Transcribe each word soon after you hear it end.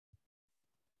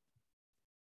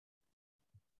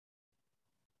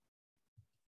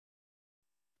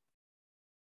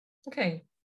Okay.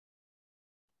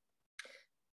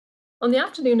 On the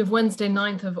afternoon of Wednesday,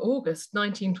 9th of August,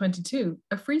 1922,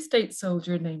 a Free State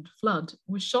soldier named Flood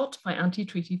was shot by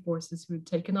anti-treaty forces who had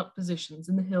taken up positions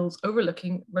in the hills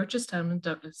overlooking Rochestown and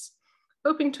Douglas,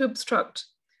 hoping to obstruct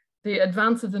the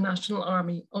advance of the National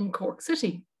Army on Cork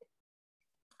City.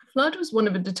 Flood was one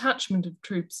of a detachment of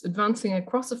troops advancing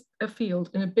across a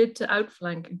field in a bid to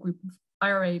outflank a group of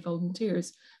IRA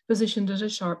volunteers positioned at a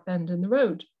sharp bend in the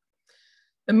road.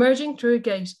 Emerging through a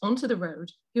gate onto the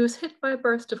road, he was hit by a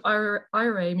burst of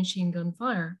IRA machine gun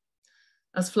fire.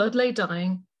 As Flood lay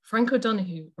dying, Frank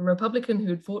O'Donoghue, a Republican who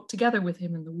had fought together with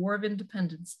him in the War of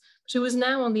Independence, but who was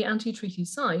now on the anti-treaty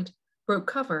side, broke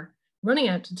cover, running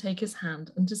out to take his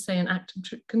hand and to say an act of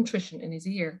contrition in his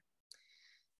ear.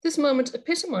 This moment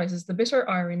epitomizes the bitter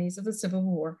ironies of the Civil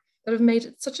War that have made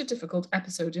it such a difficult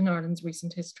episode in Ireland's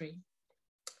recent history.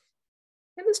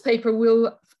 In this paper,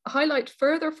 we'll highlight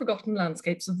further forgotten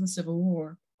landscapes of the Civil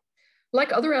War.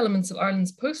 Like other elements of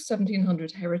Ireland's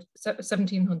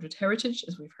post-1700 heritage,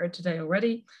 as we've heard today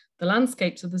already, the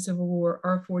landscapes of the Civil War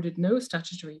are afforded no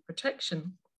statutory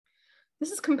protection.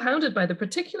 This is compounded by the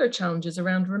particular challenges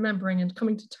around remembering and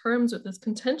coming to terms with this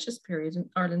contentious period in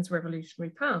Ireland's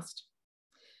revolutionary past.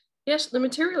 Yet the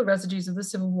material residues of the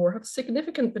Civil War have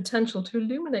significant potential to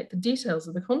illuminate the details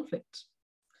of the conflict.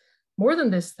 More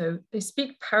than this, though, they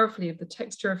speak powerfully of the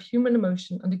texture of human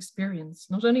emotion and experience,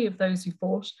 not only of those who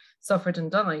fought, suffered,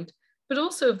 and died, but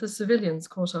also of the civilians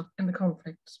caught up in the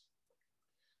conflict.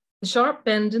 The sharp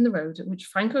bend in the road at which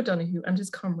Frank O'Donoghue and his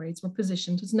comrades were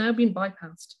positioned has now been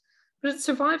bypassed, but it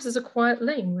survives as a quiet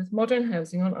lane with modern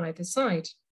housing on either side.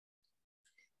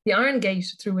 The iron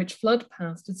gate through which Flood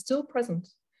passed is still present.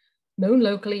 Known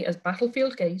locally as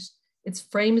Battlefield Gate, its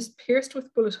frame is pierced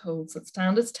with bullet holes that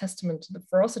stand as testament to the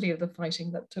ferocity of the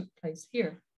fighting that took place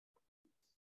here.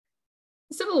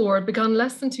 The Civil War began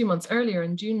less than 2 months earlier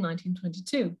in June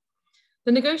 1922.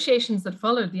 The negotiations that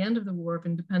followed the end of the War of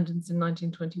Independence in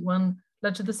 1921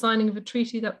 led to the signing of a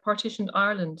treaty that partitioned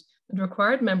Ireland and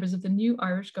required members of the new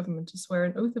Irish government to swear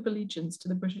an oath of allegiance to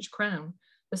the British Crown,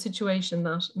 a situation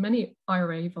that many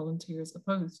IRA volunteers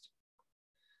opposed.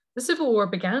 The Civil War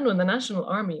began when the National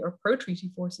Army, or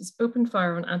pro-treaty forces, opened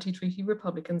fire on anti-treaty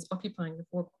Republicans occupying the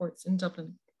four courts in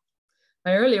Dublin.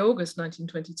 By early August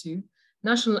 1922,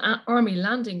 National Army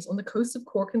landings on the coasts of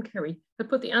Cork and Kerry had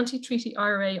put the anti-treaty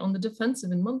IRA on the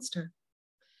defensive in Munster.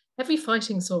 Heavy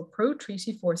fighting saw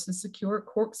pro-treaty forces secure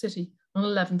Cork City on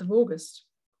 11th of August.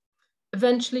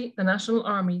 Eventually, the National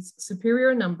Army's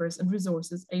superior numbers and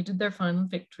resources aided their final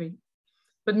victory,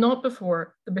 but not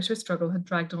before the bitter struggle had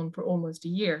dragged on for almost a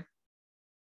year.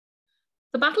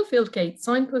 The Battlefield Gate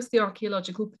signposts the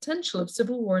archaeological potential of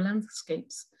Civil War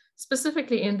landscapes,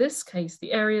 specifically in this case,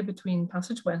 the area between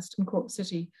Passage West and Cork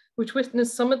City, which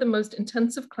witnessed some of the most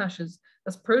intensive clashes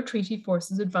as pro-treaty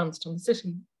forces advanced on the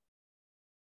city.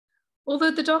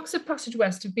 Although the docks at Passage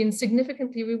West have been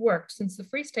significantly reworked since the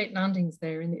Free State landings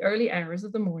there in the early hours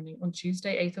of the morning on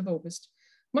Tuesday, 8th of August,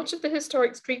 much of the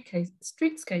historic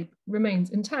streetscape remains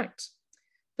intact.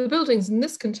 The buildings in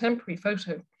this contemporary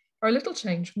photo are little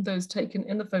changed from those taken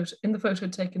in the photo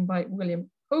taken by William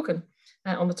Hogan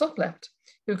on the top left,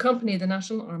 who accompanied the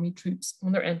National Army troops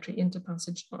on their entry into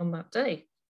Passage on that day.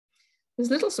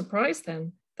 There's little surprise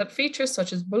then that features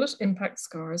such as bullet impact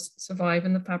scars survive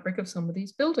in the fabric of some of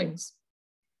these buildings.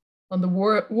 On the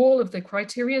wall of the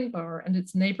Criterion Bar and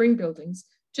its neighbouring buildings,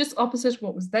 just opposite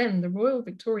what was then the Royal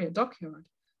Victoria Dockyard,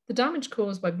 the damage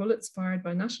caused by bullets fired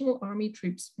by National Army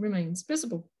troops remains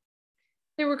visible.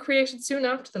 They were created soon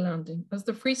after the landing as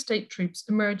the Free State troops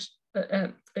emerged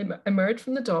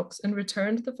from the docks and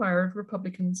returned the fire of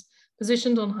Republicans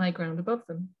positioned on high ground above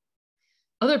them.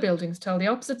 Other buildings tell the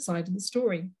opposite side of the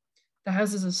story. The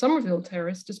houses of Somerville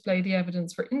Terrace display the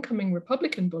evidence for incoming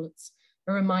Republican bullets,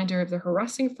 a reminder of the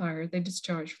harassing fire they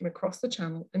discharged from across the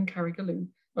Channel in Carrigaloo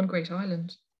on Great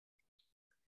Island.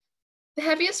 The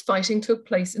heaviest fighting took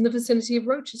place in the vicinity of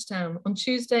Rochestown on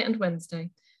Tuesday and Wednesday,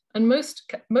 and most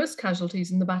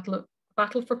casualties in the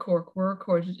battle for Cork were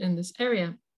recorded in this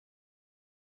area.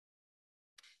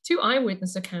 Two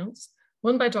eyewitness accounts,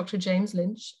 one by Dr. James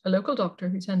Lynch, a local doctor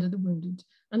who tended the wounded,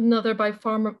 and another by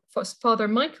Father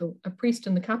Michael, a priest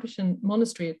in the Capuchin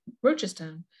monastery at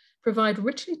Rochestown, provide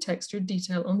richly textured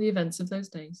detail on the events of those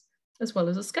days, as well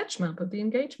as a sketch map of the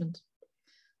engagement.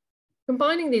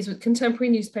 Combining these with contemporary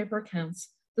newspaper accounts,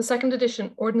 the second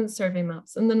edition Ordnance Survey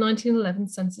maps, and the 1911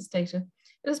 census data,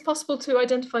 it is possible to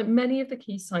identify many of the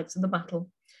key sites of the battle,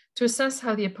 to assess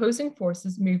how the opposing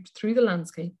forces moved through the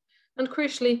landscape, and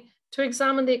crucially, to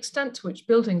examine the extent to which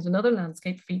buildings and other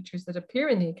landscape features that appear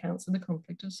in the accounts of the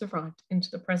conflict have survived into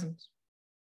the present.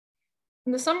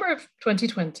 In the summer of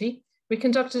 2020, we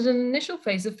conducted an initial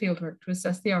phase of fieldwork to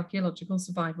assess the archaeological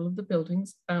survival of the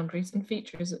buildings, boundaries, and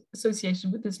features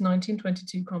associated with this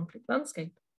 1922 conflict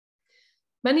landscape.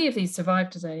 Many of these survive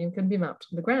today and can be mapped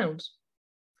on the ground.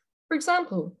 For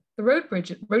example, the road bridge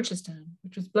at Rochestown,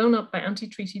 which was blown up by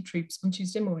anti-treaty troops on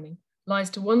Tuesday morning, lies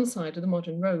to one side of the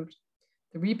modern road.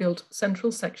 The rebuilt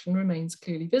central section remains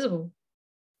clearly visible.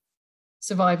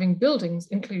 Surviving buildings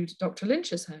include Dr.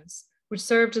 Lynch's house, which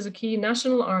served as a key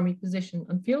National Army position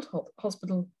and field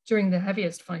hospital during the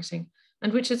heaviest fighting,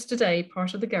 and which is today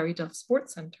part of the Gary Duff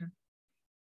Sports Centre.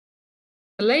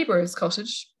 The labourers'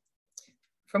 cottage,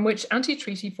 from which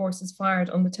anti-treaty forces fired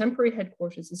on the temporary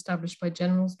headquarters established by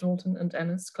Generals Dalton and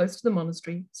Ennis close to the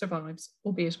monastery, survives,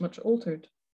 albeit much altered.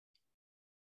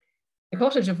 The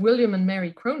cottage of William and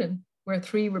Mary Cronin, where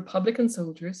 3 Republican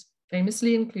soldiers,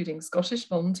 famously including Scottish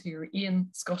volunteer Ian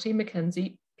Scotty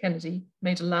Mackenzie Kennedy,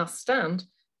 made a last stand,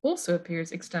 also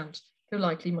appears extant, though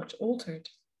likely much altered.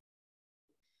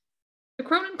 The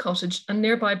Cronin cottage and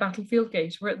nearby Battlefield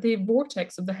Gate were at the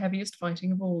vortex of the heaviest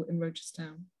fighting of all in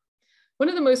Rochestown. One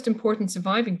of the most important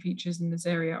surviving features in this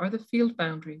area are the field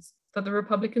boundaries that the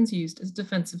Republicans used as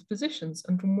defensive positions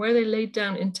and from where they laid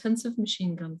down intensive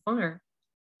machine gun fire.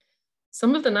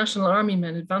 Some of the National Army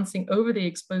men advancing over the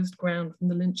exposed ground from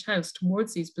the Lynch house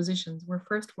towards these positions were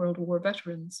First World War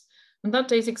veterans, and that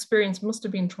day's experience must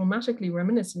have been traumatically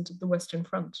reminiscent of the Western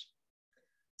Front.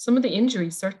 Some of the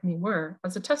injuries certainly were,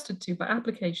 as attested to by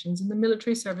applications in the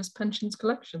Military Service Pensions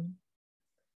Collection.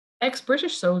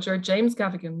 Ex-British soldier James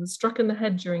Gavigan was struck in the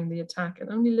head during the attack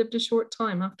and only lived a short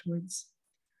time afterwards.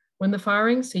 When the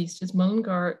firing ceased, his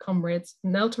Mullingar comrades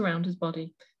knelt around his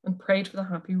body and prayed for the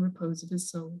happy repose of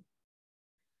his soul.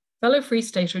 Fellow Free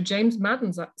Stater James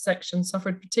Madden's section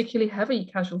suffered particularly heavy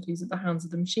casualties at the hands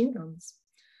of the machine guns.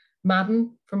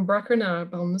 Madden from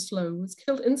Brackernar on the Slow was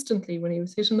killed instantly when he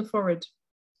was hit in the forehead.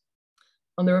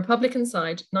 On the Republican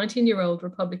side, 19-year-old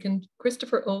Republican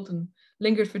Christopher Olden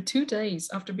lingered for 2 days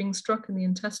after being struck in the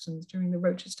intestines during the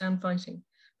Rochestown fighting,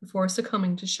 before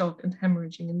succumbing to shock and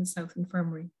hemorrhaging in the South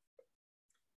Infirmary.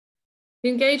 The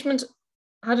engagement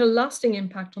had a lasting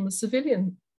impact on the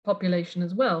civilian population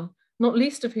as well, not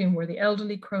least of whom were the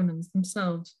elderly Cronins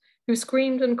themselves, who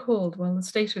screamed and called while the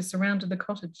staters surrounded the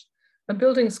cottage, a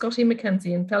building Scotty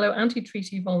Mackenzie and fellow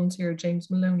anti-treaty volunteer James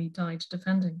Maloney died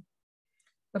defending.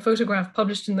 A photograph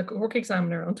published in the Cork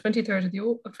Examiner on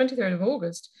 23rd of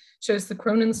August shows the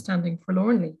Cronins standing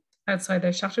forlornly outside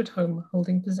their shattered home,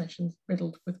 holding possessions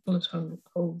riddled with bullet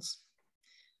holes.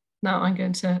 Now I'm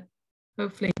going to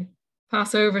hopefully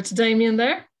pass over to Damian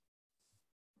there.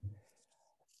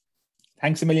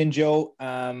 Thanks a million, Jo.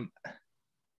 Are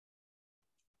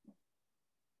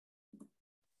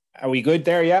we good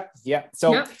there? Yeah.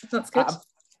 So yeah, that's good.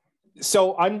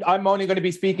 So I'm only going to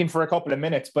be speaking for a couple of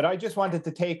minutes, but I just wanted to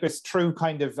take us through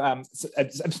kind of a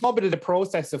small bit of the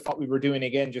process of what we were doing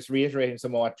again, just reiterating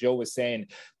some of what Jo was saying,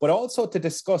 but also to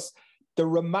discuss the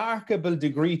remarkable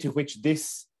degree to which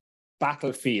this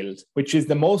battlefield, which is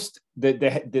the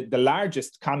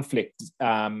largest conflict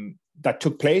that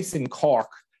took place in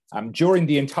Cork during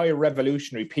the entire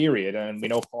revolutionary period, and we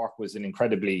know Cork was an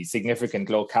incredibly significant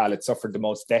locale. It suffered the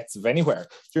most deaths of anywhere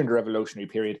during the revolutionary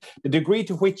period, the degree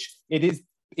to which it is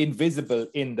invisible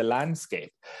in the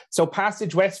landscape. So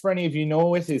Passage West, for any of you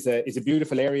know it, is a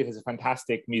beautiful area. It has a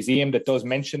fantastic museum that does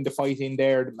mention the fighting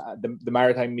there, the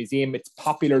Maritime Museum. It's a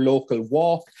popular local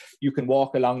walk. You can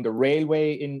walk along the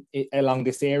railway along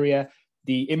this area.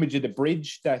 The image of the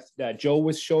bridge that Jo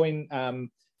was showing,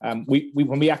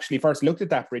 when we actually first looked at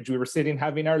that bridge, we were sitting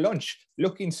having our lunch,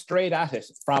 looking straight at it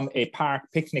from a park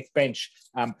picnic bench.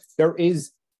 There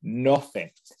is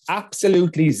nothing,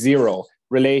 absolutely zero,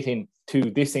 relating to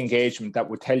this engagement that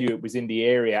would tell you it was in the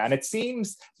area. And it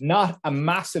seems not a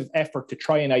massive effort to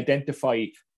try and identify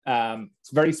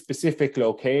very specific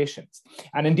locations.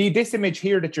 And indeed, this image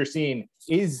here that you're seeing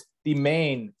is the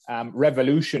main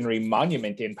revolutionary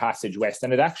monument in Passage West,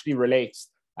 and it actually relates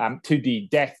to the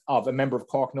death of a member of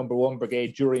Cork No. 1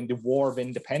 Brigade during the War of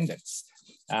Independence.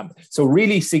 So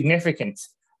really significant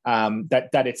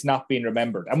that it's not being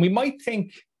remembered. And we might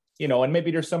think, you know, and maybe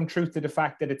there's some truth to the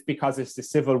fact that it's because it's the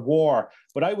Civil War,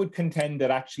 but I would contend that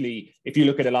actually, if you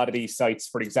look at a lot of these sites,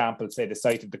 for example, say the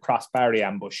site of the Crossbarry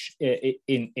ambush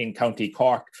in County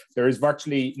Cork, there is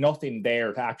virtually nothing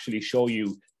there to actually show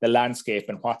you the landscape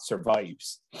and what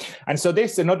survives. And so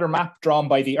this, another map drawn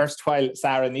by the erstwhile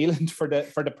Sarah Neeland for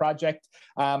the project,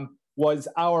 was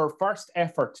our first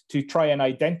effort to try and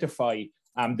identify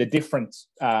the different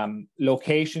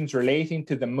locations relating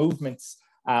to the movements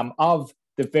of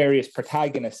the various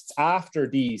protagonists after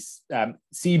these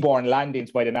seaborne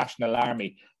landings by the National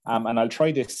Army And I'll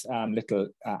try this little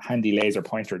handy laser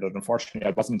pointer that unfortunately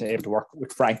I wasn't able to work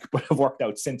with Frank, but I've worked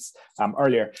out since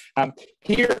earlier.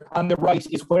 Here on the right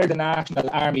is where the National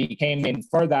Army came in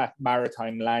for that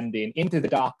maritime landing into the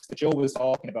docks that Joe was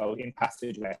talking about in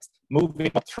Passage West,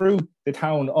 moving up through the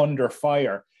town under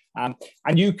fire. And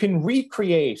you can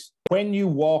recreate when you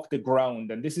walk the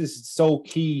ground, and this is so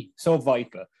key, so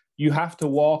vital. You have to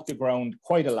walk the ground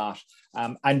quite a lot,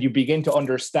 and you begin to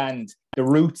understand the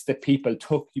routes that people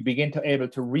took. You begin to able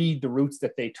to read the routes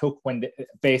that they took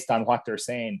based on what they're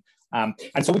saying. And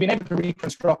so we've been able to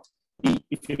reconstruct the,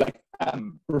 if you like,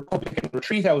 Republican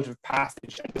retreat out of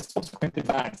Passage and the subsequent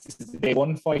advance. This is the day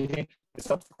one fighting, the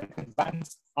subsequent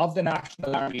advance of the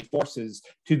National Army forces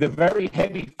to the very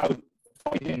heavy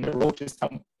fighting in the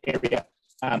Rochestown area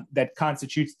that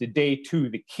constitutes the day two,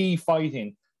 the key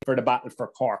fighting for the battle for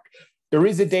Cork. There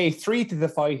is a day three to the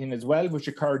fighting as well, which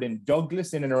occurred in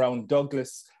Douglas, in and around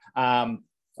Douglas,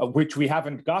 which we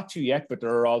haven't got to yet, but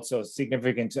there are also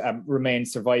significant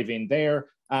remains surviving there.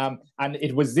 And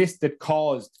it was this that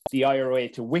caused the IRA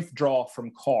to withdraw from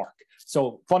Cork.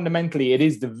 So fundamentally, it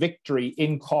is the victory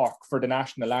in Cork for the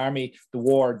National Army. The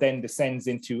war then descends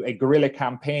into a guerrilla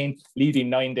campaign, leading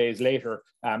 9 days later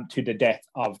to the death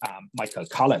of Michael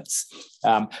Collins.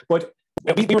 But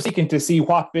we were seeking to see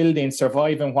what buildings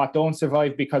survive and what don't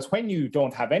survive, because when you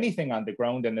don't have anything on the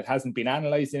ground and it hasn't been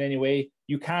analysed in any way,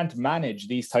 you can't manage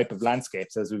these type of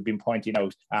landscapes, as we've been pointing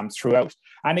out throughout.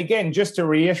 And again, just to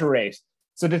reiterate,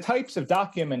 so the types of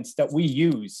documents that we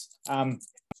use,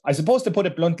 I suppose to put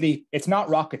it bluntly, it's not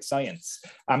rocket science.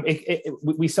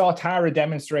 We saw Tara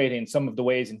demonstrating some of the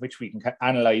ways in which we can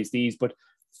analyse these, but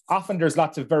often there's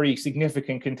lots of very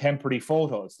significant contemporary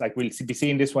photos. Like we'll be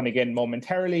seeing this one again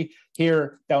momentarily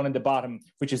here down in the bottom,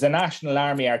 which is a National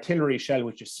Army artillery shell,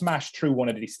 which is smashed through one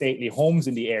of the stately homes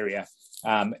in the area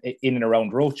in and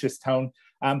around Rochestown.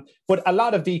 But a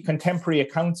lot of the contemporary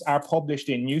accounts are published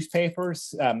in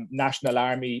newspapers. National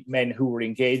Army men who were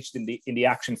engaged in the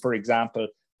action, for example,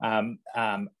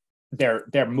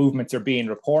 their movements are being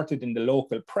reported in the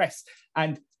local press.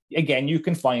 And again, you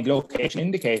can find location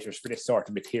indicators for this sort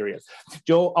of material.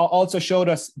 Joe also showed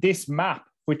us this map,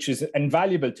 which is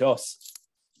invaluable to us.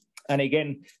 And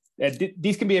again,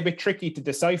 these can be a bit tricky to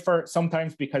decipher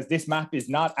sometimes because this map is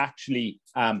not actually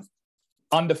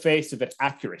on the face of it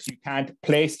accurate. You can't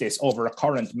place this over a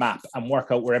current map and work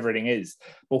out where everything is.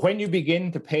 But when you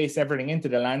begin to paste everything into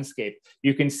the landscape,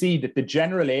 you can see that the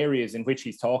general areas in which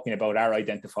he's talking about are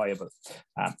identifiable.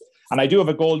 And I do have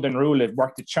a golden rule that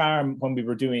worked a charm when we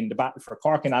were doing the Battle for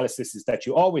Cork analysis, is that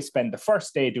you always spend the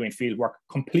first day doing field work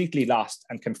completely lost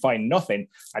and can find nothing,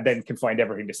 and then can find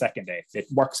everything the second day. It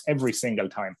works every single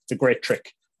time. It's a great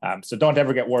trick. So don't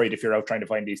ever get worried if you're out trying to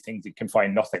find these things, you can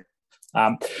find nothing.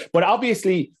 But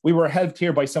obviously, we were helped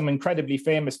here by some incredibly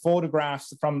famous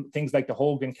photographs from things like the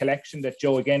Hogan collection that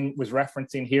Joe again was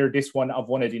referencing here. This one of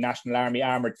one of the National Army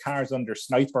armoured cars under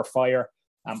sniper fire,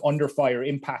 under fire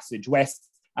in Passage West.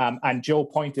 And Joe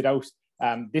pointed out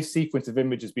this sequence of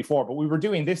images before, but we were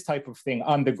doing this type of thing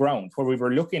on the ground where we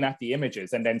were looking at the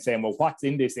images and then saying, well, what's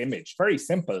in this image? Very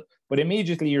simple, but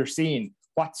immediately you're seeing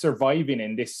what's surviving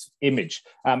in this image.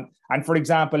 And for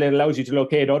example, it allows you to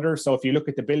locate others. So if you look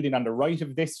at the building on the right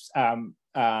of this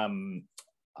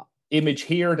image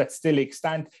here that's still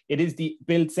extant, it is the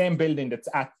same building that's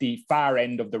at the far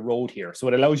end of the road here. So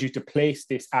it allows you to place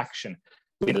this action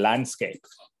in the landscape.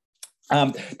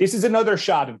 This is another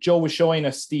shot of Joe was showing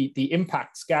us the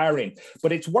impact scarring,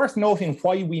 but it's worth noting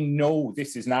why we know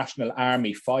this is National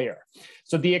Army fire.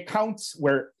 So the accounts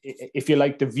where, if you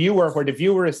like, where the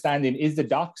viewer is standing is the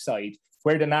dockside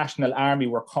where the National Army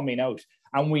were coming out.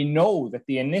 And we know that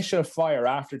the initial fire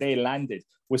after they landed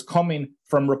was coming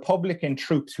from Republican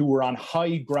troops who were on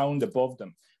high ground above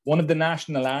them. One of the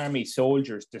National Army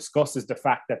soldiers discusses the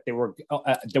fact that there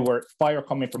were fire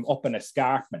coming from up an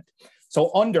escarpment. So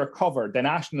under cover, the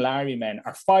National Army men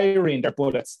are firing their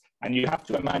bullets, and you have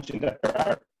to imagine that there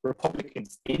are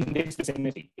Republicans in this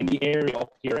vicinity, in the area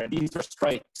up here, and these are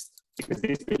strikes because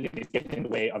this building is getting in the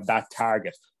way of that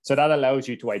target. So that allows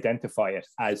you to identify it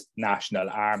as National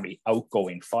Army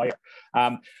outgoing fire.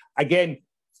 Again,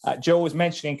 Joe was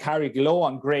mentioning Carrigallow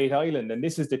on Great Island, and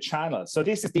this is the channel. So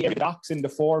this is the docks in the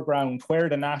foreground where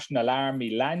the National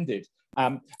Army landed.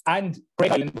 And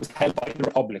Great Island was held by the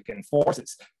Republican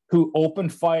forces, who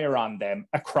opened fire on them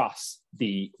across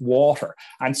the water.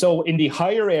 And so in the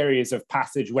higher areas of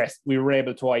Passage West, we were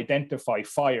able to identify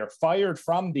fire fired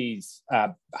from these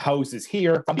houses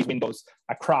here, from these windows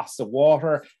across the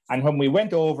water. And when we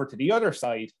went over to the other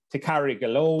side, to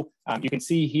Carrigallow, you can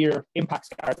see here impact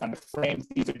scars on the frames.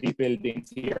 These are these buildings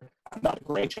here. Not a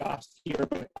great shot here,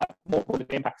 but more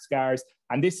bullet impact scars.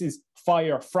 And this is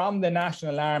fire from the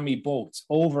National Army boats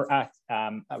over at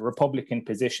Republican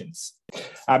positions.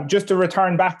 Just to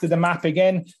return back to the map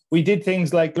again, we did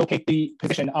things like locate the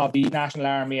position of the National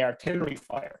Army artillery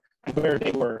fire and where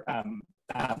they were,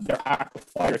 their arc of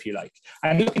fire, if you like.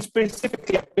 And looking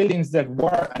specifically at buildings that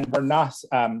were and were not,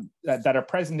 that are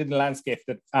present in the landscape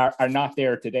that are not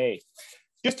there today.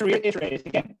 Just to reiterate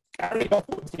again, Gary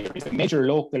Upwards here is a major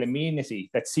local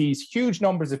amenity that sees huge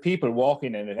numbers of people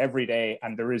walking in it every day,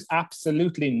 and there is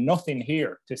absolutely nothing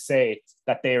here to say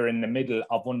that they are in the middle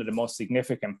of one of the most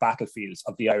significant battlefields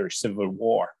of the Irish Civil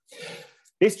War.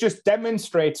 This just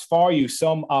demonstrates for you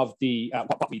some of the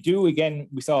what we do. Again,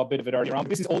 we saw a bit of it earlier on.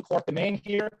 This is Old Cork, the main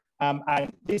here,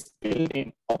 and this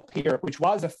building up here, which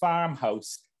was a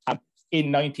farmhouse, in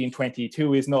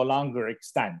 1922 is no longer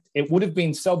extant. It would have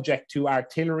been subject to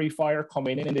artillery fire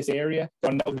coming in this area.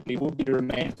 Undoubtedly would be the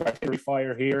remains of artillery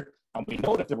fire here. And we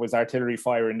know that there was artillery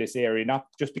fire in this area, not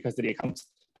just because of the accounts,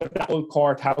 but that old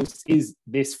courthouse is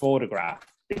this photograph.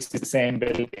 This is the same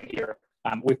building here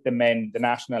with the men, the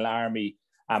National Army,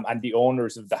 and the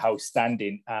owners of the house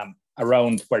standing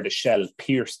around where the shell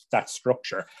pierced that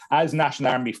structure as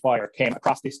National Army fire came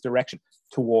across this direction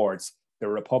towards the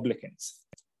Republicans.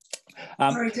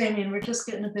 Sorry, Damian, we're just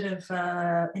getting a bit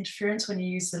of interference when you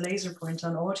use the laser point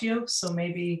on audio, so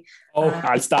maybe...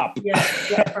 I'll stop. Yeah,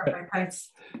 perfect, thanks.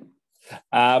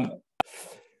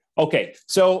 Okay,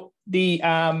 so the,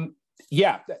 and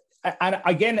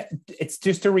again, it's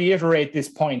just to reiterate this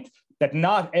point that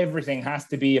not everything has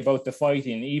to be about the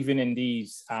fighting, even in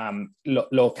these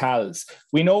locales.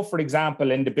 We know, for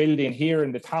example, in the building here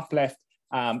in the top left,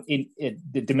 in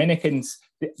the Dominicans,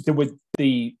 there was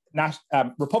the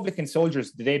Republican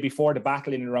soldiers the day before the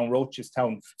battle in and around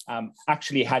Rochestown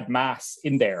actually had mass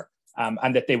in there,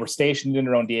 and that they were stationed in and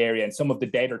around the area, and some of the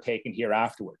dead are taken here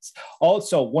afterwards.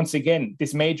 Also, once again,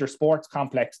 this major sports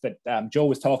complex that Joe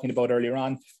was talking about earlier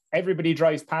on, everybody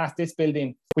drives past this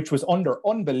building, which was under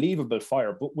unbelievable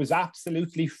fire, but was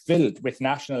absolutely filled with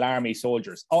National Army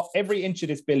soldiers. Every inch of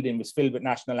this building was filled with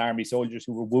National Army soldiers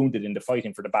who were wounded in the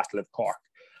fighting for the Battle of Cork.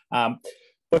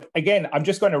 But again, I'm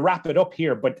just going to wrap it up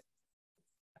here. But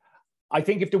I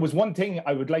think if there was one thing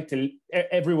I would like to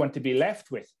everyone to be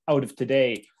left with out of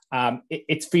today,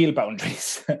 it's field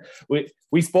boundaries.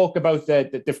 we spoke about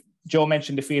Joe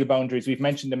mentioned the field boundaries. We've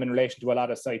mentioned them in relation to a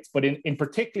lot of sites, but in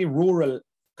particularly rural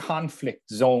conflict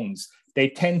zones, they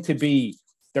tend to be,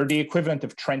 they're the equivalent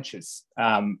of trenches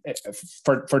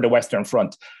for the Western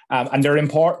Front. And their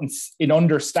importance in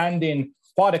understanding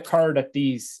what occurred at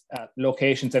these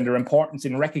locations and their importance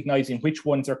in recognizing which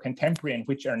ones are contemporary and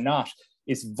which are not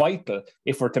is vital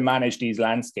if we're to manage these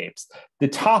landscapes. The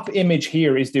top image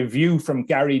here is the view from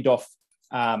Gary Duff,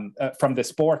 from the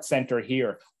sports centre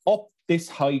here, up this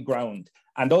high ground.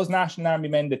 And those National Army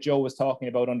men that Joe was talking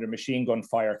about under machine gun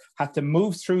fire had to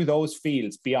move through those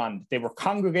fields beyond. They were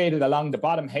congregated along the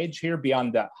bottom hedge here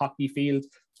beyond the hockey field,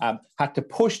 had to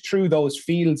push through those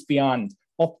fields beyond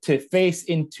up to face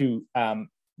into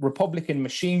Republican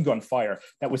machine gun fire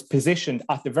that was positioned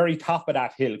at the very top of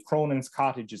that hill. Cronin's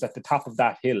cottage is at the top of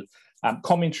that hill,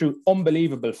 coming through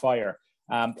unbelievable fire.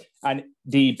 And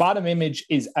the bottom image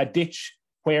is a ditch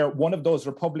where one of those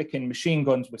Republican machine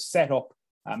guns was set up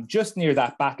just near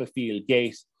that battlefield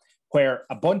gate, where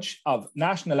a bunch of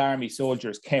National Army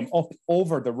soldiers came up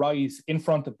over the rise in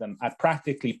front of them at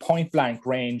practically point blank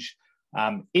range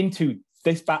into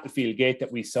this battlefield gate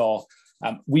that we saw.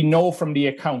 We know from the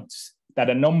accounts that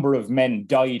a number of men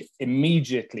died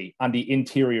immediately on the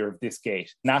interior of this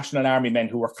gate. National Army men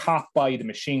who were caught by the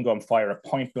machine gun fire at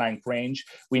point blank range.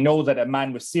 We know that a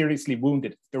man was seriously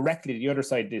wounded directly to the other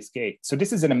side of this gate. So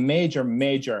this is in a major,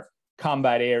 major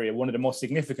combat area, one of the most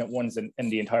significant ones in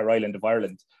the entire island of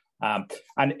Ireland. And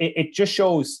it just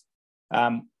shows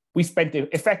we spent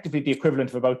effectively the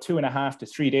equivalent of about 2.5 to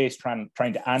 3 days trying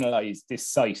to analyze this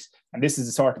site. And this is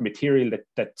the sort of material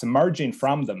that's emerging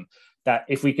from them, that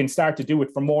if we can start to do it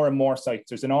for more and more sites,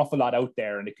 there's an awful lot out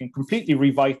there, and it can completely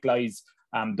revitalize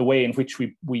the way in which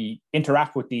we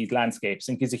interact with these landscapes,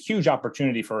 and gives a huge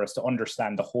opportunity for us to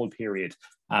understand the whole period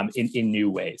in new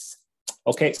ways.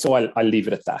 Okay, so I'll leave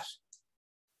it at that.